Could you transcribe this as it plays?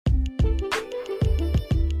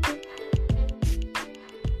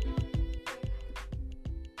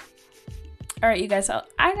All right, you guys, so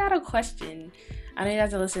I got a question. I know you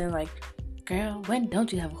guys are listening like, girl, when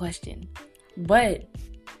don't you have a question? But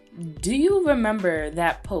do you remember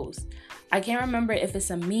that post? I can't remember if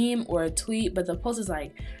it's a meme or a tweet, but the post is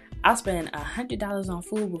like, I'll spend $100 on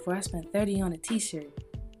food before I spend $30 on a t-shirt.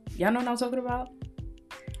 Y'all know what I'm talking about?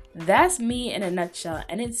 That's me in a nutshell,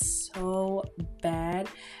 and it's so bad.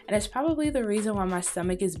 And it's probably the reason why my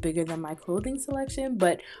stomach is bigger than my clothing selection,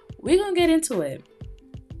 but we're gonna get into it.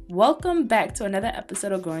 Welcome back to another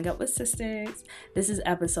episode of Growing Up with Sisters. This is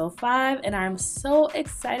episode 5, and I'm so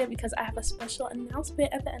excited because I have a special announcement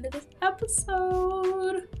at the end of this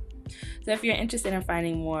episode. So if you're interested in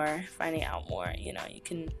finding out more, you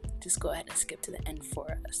can just go ahead and skip to the end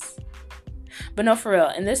for us. But no, for real,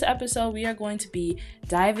 in this episode, we are going to be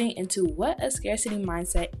diving into what a scarcity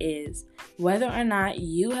mindset is, whether or not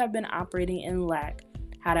you have been operating in lack,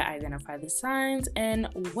 how to identify the signs, and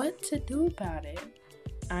what to do about it.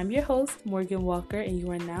 I'm your host, Morgan Walker, and you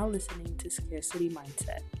are now listening to Scarcity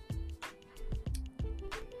Mindset.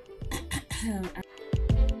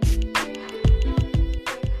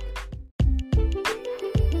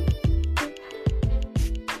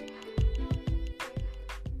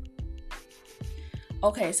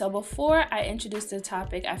 Okay, so before I introduce the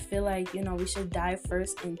topic, I feel like, we should dive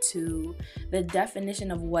first into the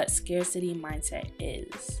definition of what scarcity mindset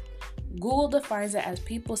is. Google defines it as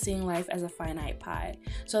people seeing life as a finite pie,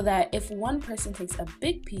 so that if one person takes a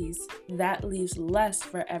big piece, that leaves less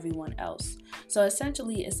for everyone else. So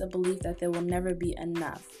essentially, it's a belief that there will never be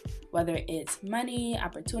enough, whether it's money,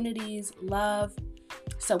 opportunities, love.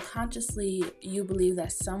 Subconsciously, you believe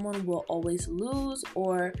that someone will always lose,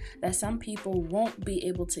 or that some people won't be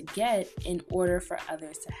able to get in order for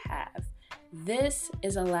others to have. This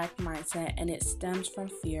is a lack mindset, and it stems from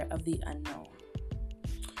fear of the unknown.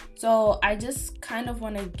 So I just kind of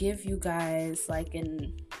want to give you guys like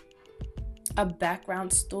a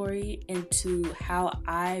background story into how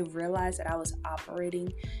I realized that I was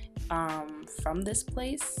operating from this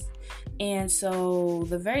place. And so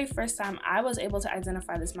the very first time I was able to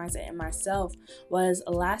identify this mindset in myself was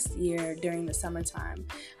last year during the summertime.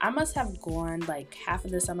 I must have gone like half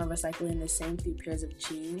of the summer recycling the same few pairs of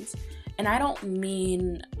jeans. And I don't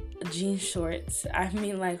mean jean shorts, I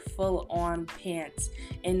mean like full on pants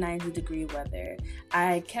in 90-degree weather.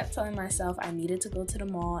 I kept telling myself I needed to go to the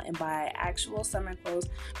mall and buy actual summer clothes,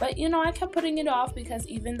 but I kept putting it off because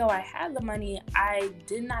even though I had the money, I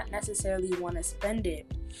did not necessarily want to spend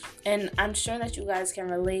it. And I'm sure that you guys can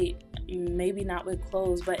relate, maybe not with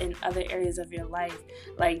clothes, but in other areas of your life,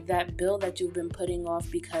 like that bill that you've been putting off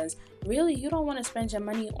because really you don't want to spend your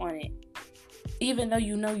money on it, even though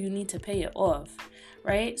you know you need to pay it off.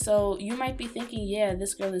 Right? So you might be thinking, yeah,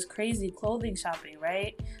 this girl is crazy clothing shopping,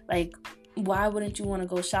 right? Like, why wouldn't you want to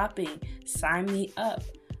go shopping? Sign me up.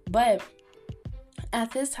 But at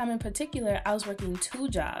this time in particular, I was working 2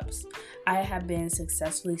 jobs. I have been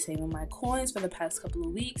successfully saving my coins for the past couple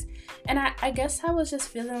of weeks. And I guess I was just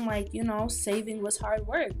feeling like, saving was hard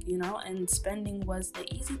work, and spending was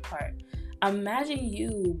the easy part. Imagine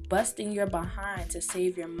you busting your behind to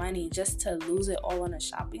save your money just to lose it all on a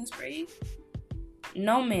shopping spree.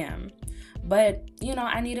 No, ma'am. But,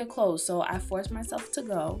 I needed clothes, so I forced myself to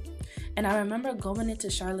go. And I remember going into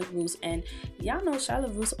Charlotte Russe, and y'all know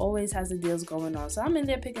Charlotte Russe always has the deals going on. So I'm in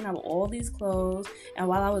there picking up all these clothes, and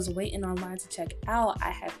while I was waiting online to check out,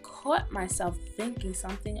 I had caught myself thinking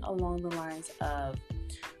something along the lines of,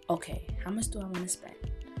 okay, how much do I want to spend?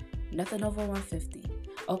 Nothing over $150.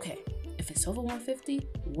 Okay, if it's over $150,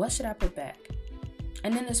 what should I put back?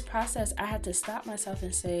 And in this process, I had to stop myself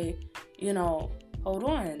and say, hold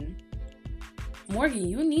on, Morgan,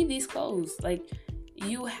 you need these clothes. Like,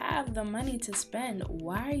 you have the money to spend.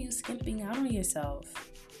 Why are you skimping out on yourself?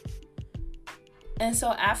 And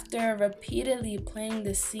so after repeatedly playing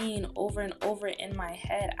the scene over and over in my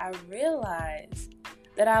head, I realized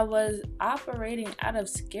that I was operating out of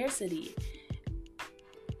scarcity.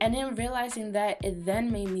 And in realizing that, it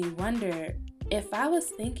then made me wonder, if I was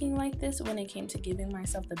thinking like this when it came to giving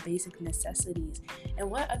myself the basic necessities, and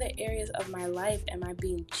what other areas of my life am I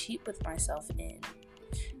being cheap with myself in?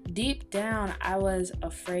 Deep down, I was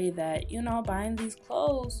afraid that, buying these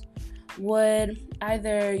clothes would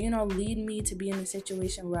either, lead me to be in a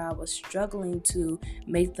situation where I was struggling to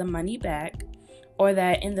make the money back, or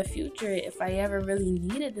that in the future, if I ever really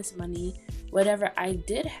needed this money, whatever I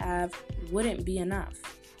did have wouldn't be enough.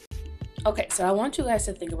 Okay, so I want you guys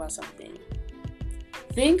to think about something.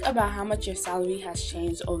 Think about how much your salary has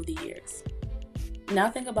changed over the years. Now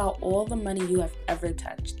think about all the money you have ever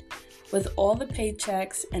touched. With all the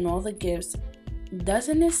paychecks and all the gifts,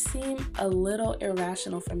 doesn't it seem a little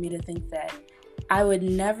irrational for me to think that I would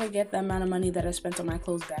never get the amount of money that I spent on my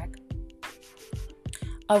clothes back.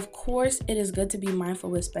 Of course, it is good to be mindful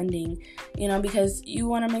with spending, because you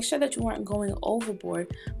want to make sure that you aren't going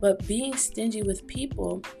overboard, but being stingy with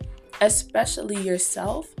people, especially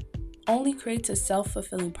yourself, only creates a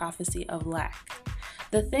self-fulfilling prophecy of lack.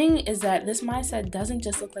 The thing is that this mindset doesn't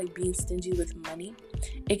just look like being stingy with money.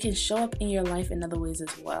 It can show up in your life in other ways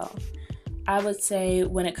as well. I would say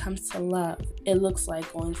when it comes to love, it looks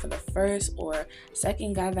like going for the first or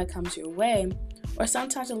second guy that comes your way, or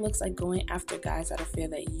sometimes it looks like going after guys out of fear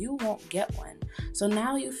that you won't get one. So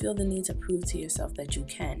now you feel the need to prove to yourself that you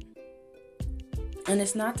can. And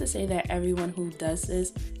it's not to say that everyone who does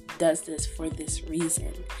this for this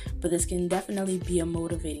reason, but this can definitely be a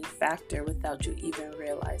motivating factor without you even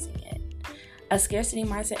realizing it. A scarcity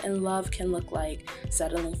mindset in love can look like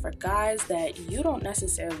settling for guys that you don't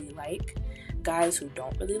necessarily like, guys who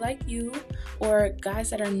don't really like you, or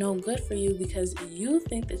guys that are no good for you because you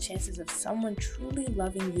think the chances of someone truly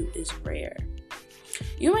loving you is rare.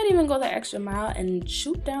 You might even go the extra mile and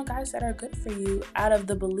shoot down guys that are good for you out of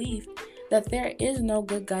the belief that there is no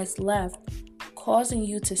good guys left, causing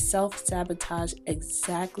you to self-sabotage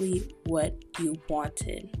exactly what you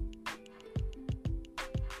wanted.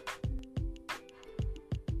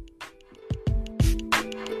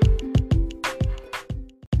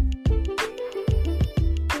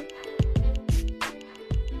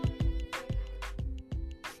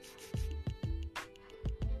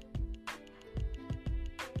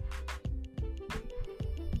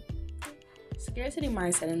 Scarcity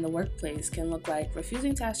mindset in the workplace can look like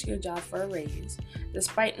refusing to ask your job for a raise,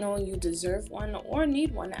 despite knowing you deserve one or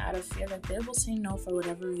need one out of fear that they will say no for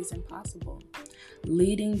whatever reason possible,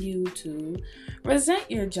 leading you to resent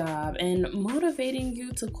your job and motivating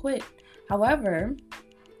you to quit. However,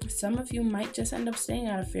 some of you might just end up staying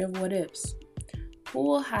out of fear of what ifs. Who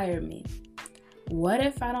will hire me? What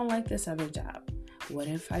if I don't like this other job? What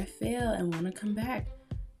if I fail and want to come back?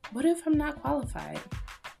 What if I'm not qualified?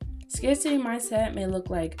 Scarcity mindset may look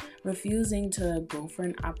like refusing to go for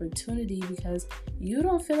an opportunity because you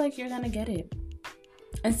don't feel like you're going to get it.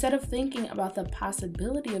 Instead of thinking about the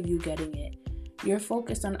possibility of you getting it, you're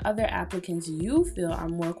focused on other applicants you feel are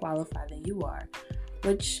more qualified than you are,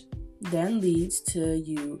 which then leads to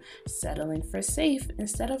you settling for safe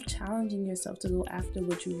instead of challenging yourself to go after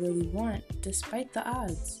what you really want despite the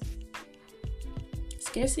odds.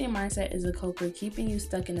 Scarcity mindset is a culprit keeping you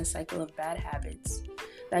stuck in a cycle of bad habits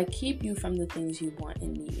that keep you from the things you want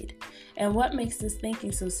and need. And what makes this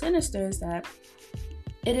thinking so sinister is that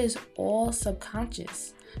it is all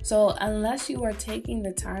subconscious. So unless you are taking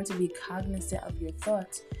the time to be cognizant of your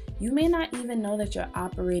thoughts, you may not even know that you're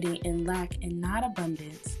operating in lack and not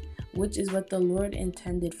abundance, which is what the Lord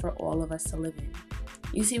intended for all of us to live in.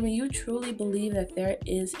 You see, when you truly believe that there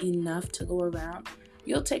is enough to go around,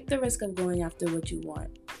 you'll take the risk of going after what you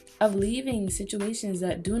want, of leaving situations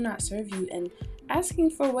that do not serve you and asking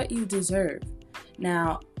for what you deserve.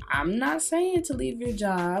 Now, I'm not saying to leave your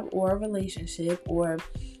job or a relationship or,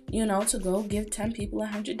 to go give 10 people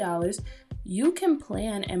 $100. You can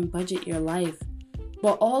plan and budget your life,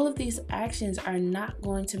 but all of these actions are not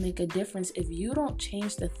going to make a difference if you don't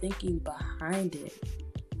change the thinking behind it.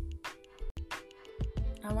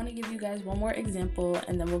 I want to give you guys one more example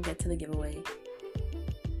and then we'll get to the giveaway.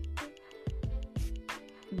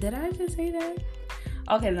 Did I just say that?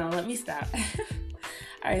 Okay, no, let me stop.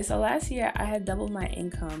 Alright, so last year I had doubled my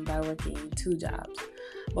income by working 2 jobs.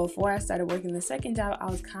 Before I started working the second job, I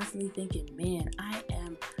was constantly thinking, man, I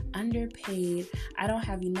am underpaid. I don't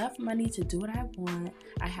have enough money to do what I want.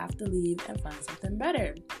 I have to leave and find something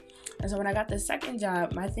better. And so when I got the second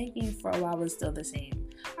job, my thinking for a while was still the same.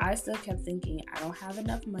 I still kept thinking, I don't have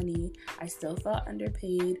enough money. I still felt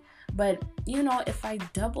underpaid. But, if I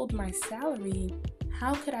doubled my salary,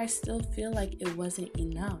 how could I still feel like it wasn't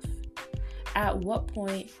enough? At what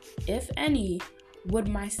point, if any, would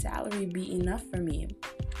my salary be enough for me?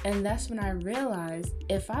 And that's when I realized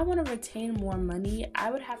if I want to retain more money,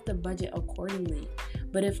 I would have to budget accordingly.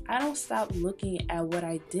 But if I don't stop looking at what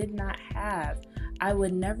I did not have, I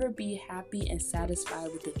would never be happy and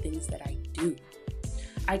satisfied with the things that I do.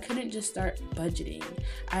 I couldn't just start budgeting.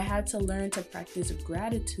 I had to learn to practice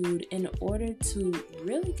gratitude in order to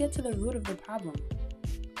really get to the root of the problem.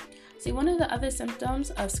 See, one of the other symptoms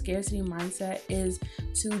of scarcity mindset is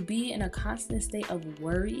to be in a constant state of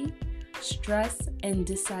worry, stress, and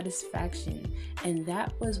dissatisfaction. And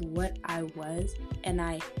that was what I was, and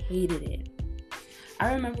I hated it.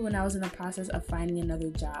 I remember when I was in the process of finding another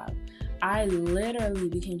job, I literally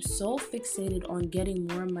became so fixated on getting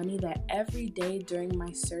more money that every day during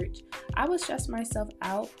my search, I would stress myself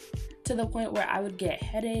out to to the point where I would get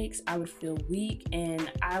headaches, I would feel weak,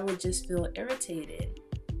 and I would just feel irritated.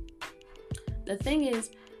 The thing is,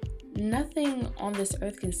 nothing on this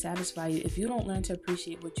earth can satisfy you if you don't learn to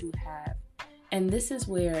appreciate what you have. And this is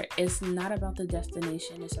where it's not about the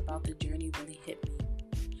destination, it's about the journey really hit me.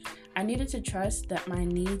 I needed to trust that my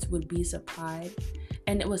needs would be supplied,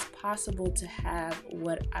 and it was possible to have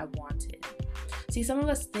what I wanted. See, some of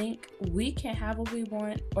us think we can't have what we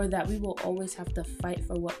want, or that we will always have to fight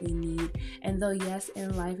for what we need. And though yes,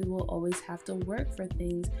 in life we will always have to work for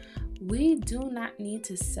things, we do not need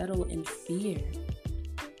to settle in fear.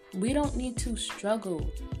 We don't need to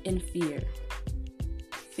struggle in fear.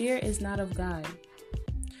 Fear is not of God.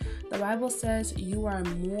 The Bible says you are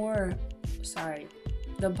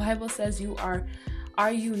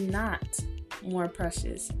you not more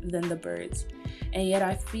precious than the birds? And yet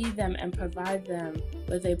I feed them and provide them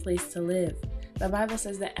with a place to live. The Bible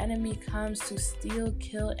says the enemy comes to steal,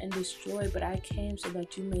 kill, and destroy, but I came so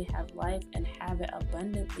that you may have life and have it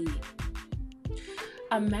abundantly.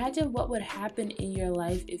 Imagine what would happen in your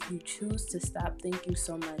life if you choose to stop thinking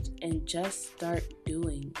so much and just start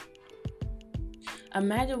doing.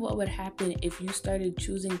 Imagine what would happen if you started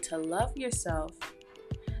choosing to love yourself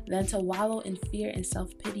than to wallow in fear and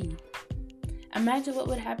self-pity. Imagine what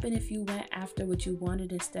would happen if you went after what you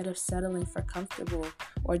wanted instead of settling for comfortable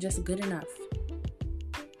or just good enough.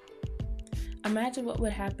 Imagine what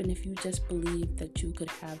would happen if you just believed that you could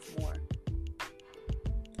have more.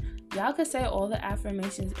 Y'all could say all the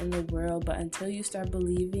affirmations in the world, but until you start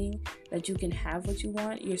believing that you can have what you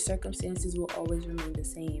want, your circumstances will always remain the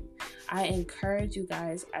same. I encourage you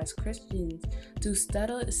guys as Christians to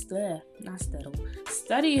study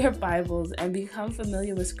your Bibles and become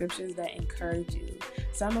familiar with scriptures that encourage you.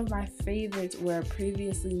 Some of my favorites were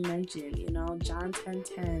previously mentioned, John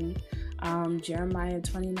 10:10, Jeremiah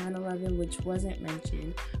 29:11, which wasn't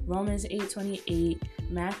mentioned, Romans 8:28,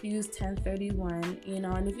 Matthew 10:31,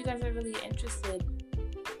 and if you guys are really interested,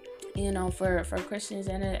 for Christians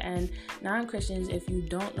and non-Christians, if you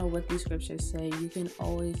don't know what these scriptures say, you can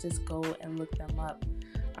always just go and look them up.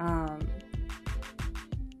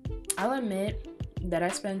 I'll admit that I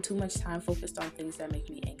spend too much time focused on things that make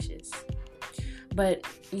me anxious. But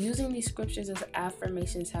using these scriptures as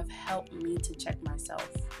affirmations have helped me to check myself.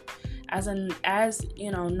 As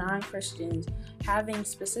non-Christians, having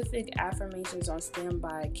specific affirmations on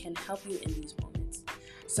standby can help you in these moments.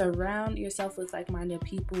 Surround yourself with like-minded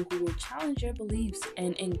people who will challenge your beliefs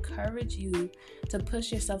and encourage you to push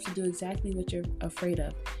yourself to do exactly what you're afraid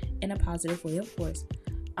of, in a positive way, of course.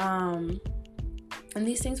 And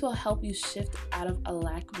these things will help you shift out of a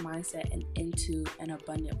lack mindset and into an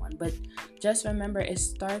abundant one. But just remember, it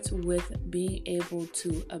starts with being able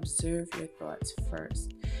to observe your thoughts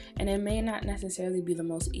first. And it may not necessarily be the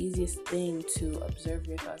most easiest thing to observe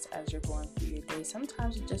your thoughts as you're going through your day.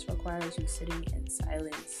 Sometimes it just requires you sitting in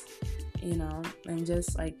silence, and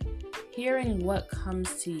just like hearing what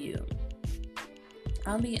comes to you.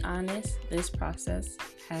 I'll be honest, this process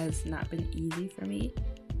has not been easy for me,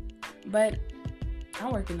 but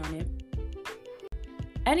I'm working on it.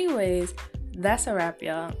 Anyways, that's a wrap,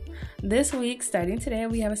 y'all. This week, starting today,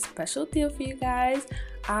 we have a special deal for you guys.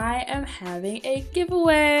 I am having a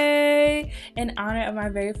giveaway. In honor of my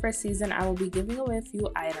very first season, I will be giving away a few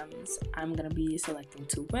items. I'm going to be selecting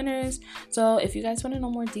 2 winners. So if you guys want to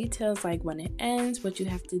know more details, like when it ends, what you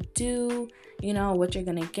have to do, what you're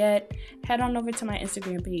going to get, head on over to my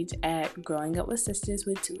Instagram page at Growing Up with Sisters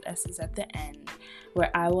with 2 S's at the end,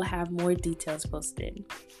 where I will have more details posted.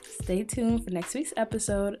 Stay tuned for next week's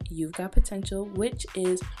episode, You've Got Potential, which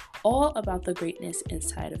is all about the greatness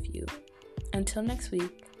inside of you. Until next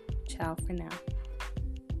week, ciao for now.